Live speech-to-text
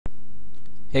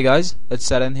Hey guys, it's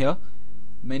Saran here.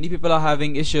 Many people are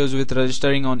having issues with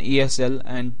registering on ESL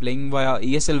and playing via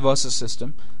ESL VERSUS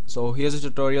system. So here's a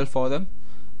tutorial for them.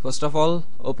 First of all,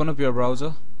 open up your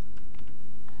browser.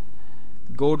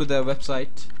 Go to their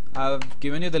website. I've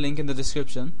given you the link in the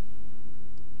description.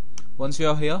 Once you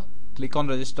are here, click on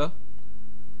register.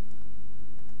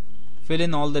 Fill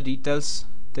in all the details.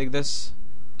 Take this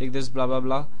blah blah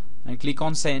blah and click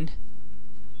on send.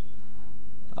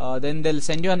 Then they'll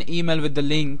send you an email with the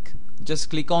link.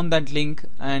 Just click on that link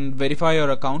and verify your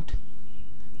account.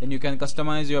 Then you can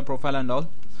customize your profile and all.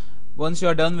 Once you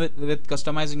are done with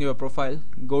customizing your profile,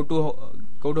 go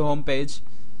to home page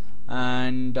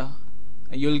and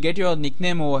you'll get your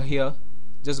nickname over here.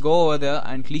 Just go over there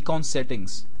and click on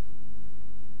settings.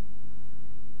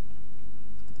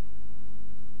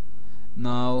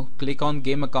 Now click on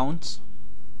game accounts.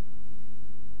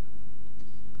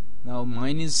 Now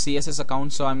mine is CSS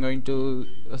account, so I'm going to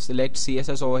select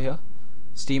CSS over here.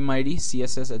 Steam ID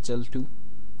CSSHL2.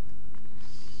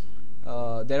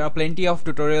 There are plenty of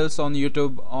tutorials on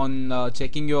YouTube on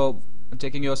checking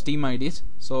your Steam IDs.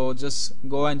 So just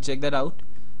go and check that out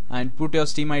and put your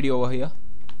Steam ID over here.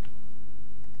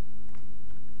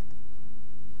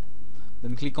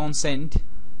 Then click on send.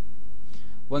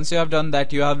 Once you have done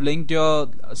that, you have linked your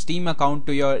Steam account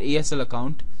to your ESL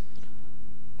account.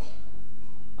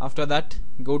 After that,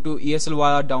 go to ESL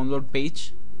Wire download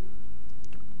page.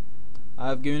 I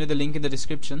have given you the link in the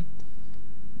description.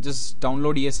 Just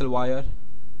download ESL Wire.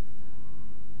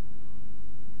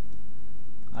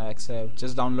 I accept.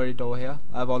 Just download it over here.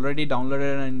 I have already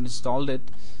downloaded and installed it,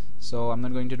 so I'm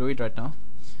not going to do it right now.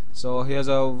 So here's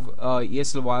how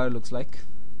ESL Wire looks like.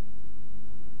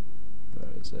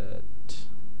 Where is it?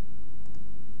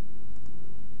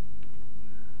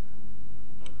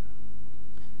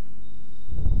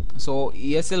 So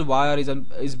ESL Wire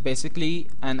is basically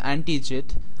an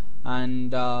anti-cheat,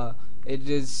 and it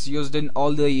is used in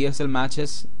all the ESL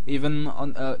matches, even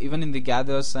in the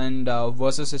gathers and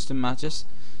versus system matches.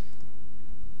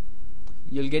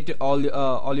 You'll get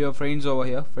all your friends over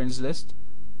here, friends list.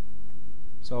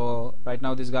 So right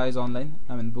now this guy is online.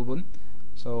 I'm in Bubun,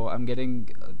 so I'm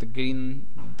getting the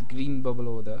green bubble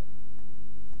over there.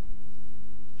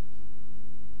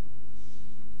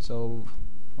 So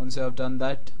once you have done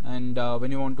that, and when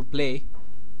you want to play,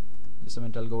 just a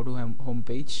minute, I'll go to home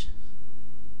page.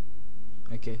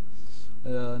 Okay,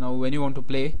 now when you want to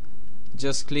play,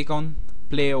 just click on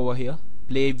play over here.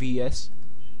 Play VS.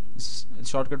 It's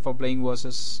shortcut for playing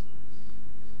versus.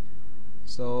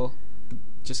 So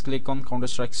just click on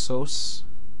Counter-Strike source.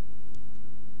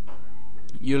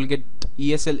 You'll get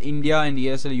ESL India and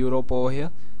ESL Europe over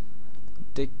here.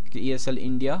 Take ESL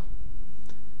India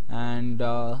and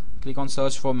click on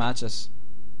search for matches.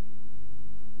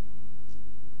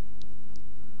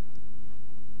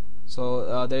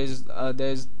 So there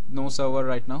is no server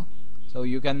right now, so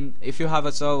you can, if you have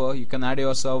a server, you can add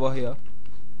your server here,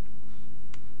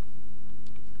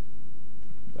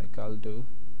 like I'll do.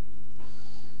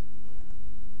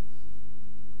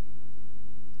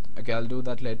 Okay, I'll do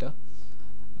that later.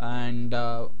 And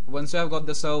once you have got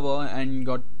the server and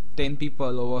got 10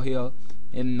 people over here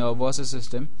in versus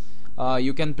system,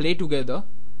 you can play together,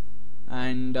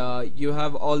 and you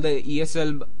have all the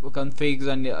ESL configs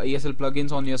and ESL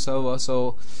plugins on your server,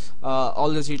 so all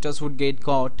the cheaters would get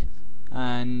caught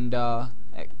and blah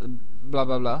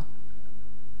blah blah.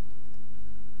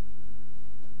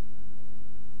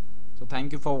 So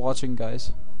thank you for watching,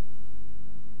 guys.